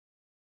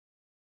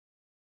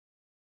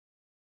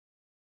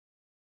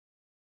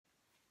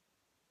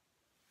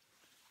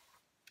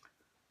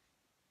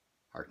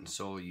Heart and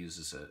Soul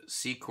uses a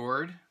C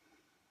chord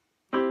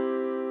and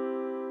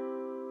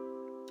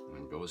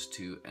goes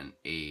to an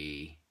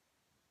A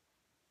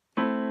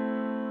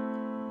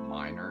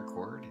minor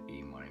chord,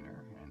 A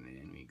minor, and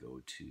then we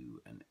go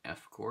to an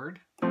F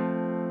chord, and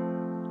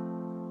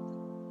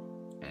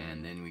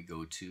then we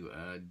go to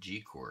a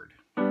G chord.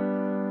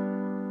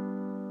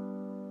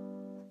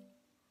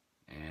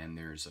 And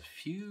there's a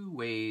few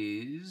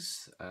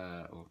ways,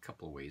 a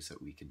couple of ways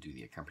that we could do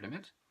the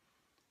accompaniment.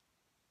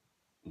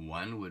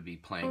 One would be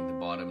playing the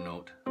bottom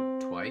note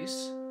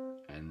twice,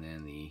 and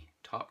then the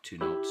top two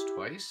notes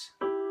twice,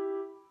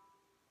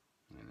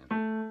 and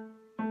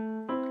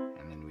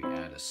then we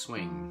add a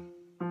swing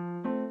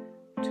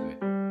to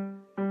it.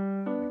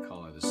 We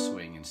call it a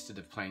swing instead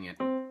of playing it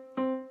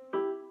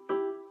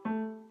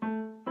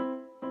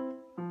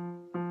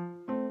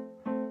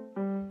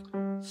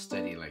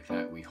steady like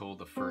that. We hold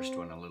the first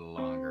one a little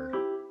longer.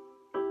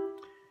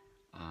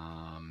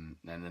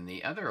 And then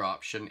the other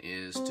option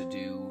is to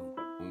do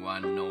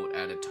one note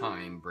at a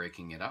time,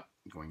 breaking it up,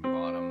 going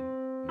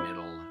bottom,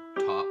 middle,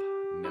 top,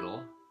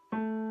 middle.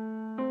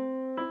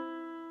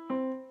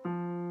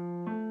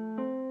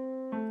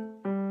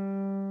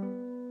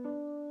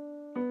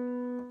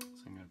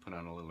 So I'm going to put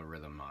on a little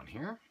rhythm on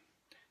here,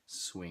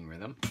 swing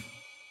rhythm.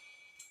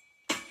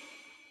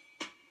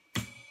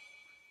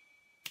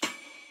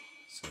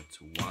 So it's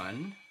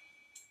 1,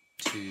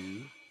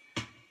 2,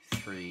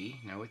 3.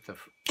 Now with the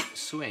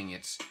swing,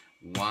 it's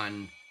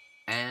 1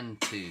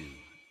 and 2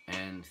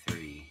 and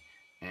 3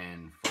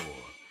 and 4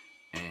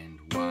 and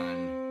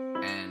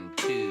 1 and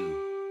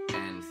 2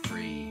 and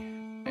 3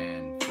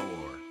 and 4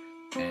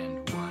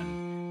 and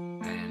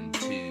 1 and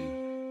 2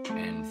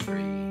 and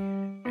 3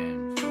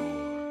 and 4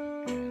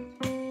 and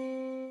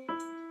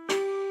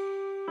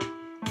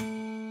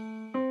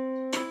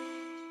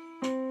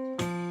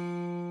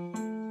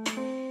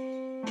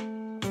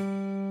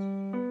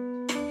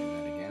do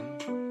that again.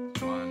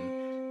 1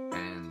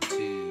 and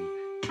 2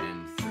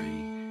 and 3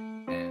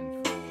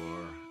 and 4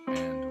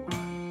 and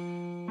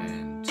 1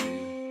 and 2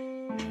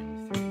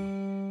 and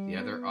 3. The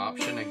other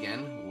option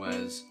again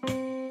was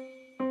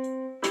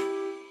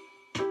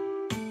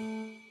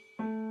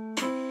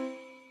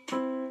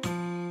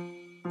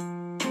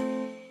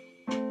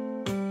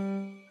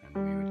and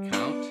we would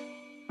count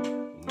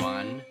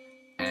 1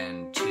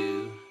 and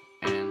 2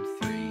 and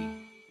 3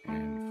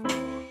 and 4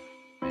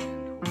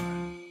 and 1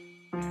 and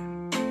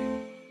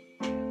 2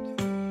 and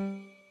 3.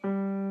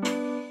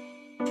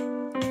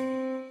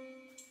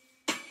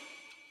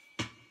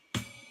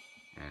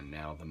 And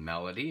now the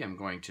melody I'm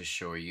going to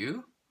show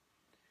you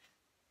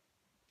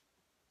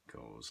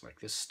goes like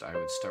this. I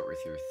would start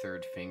with your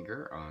third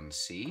finger on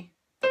C.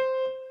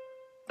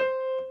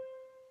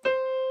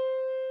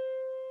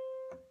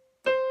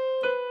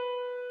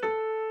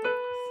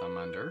 Thumb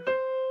under.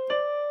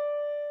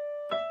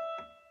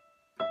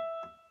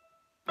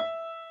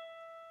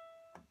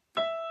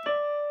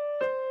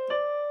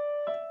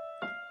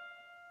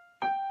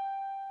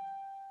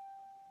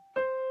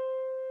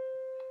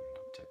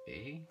 Up to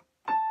A.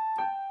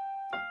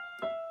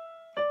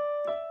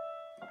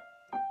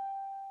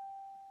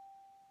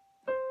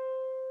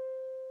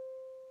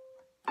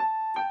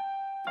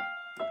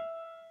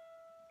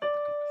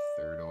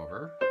 Third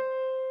over,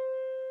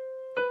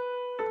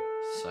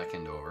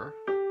 second over,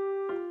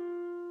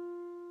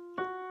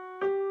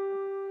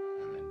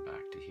 and then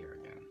back to here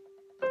again.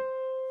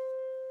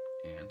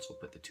 And so we'll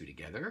put the two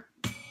together.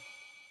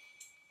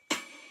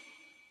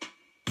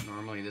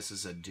 Normally this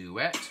is a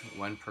duet.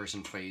 One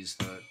person plays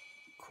the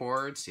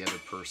chords, the other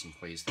person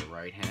plays the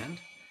right hand.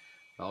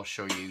 I'll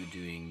show you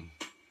doing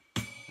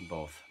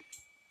both.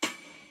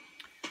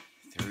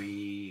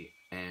 3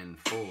 and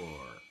 4.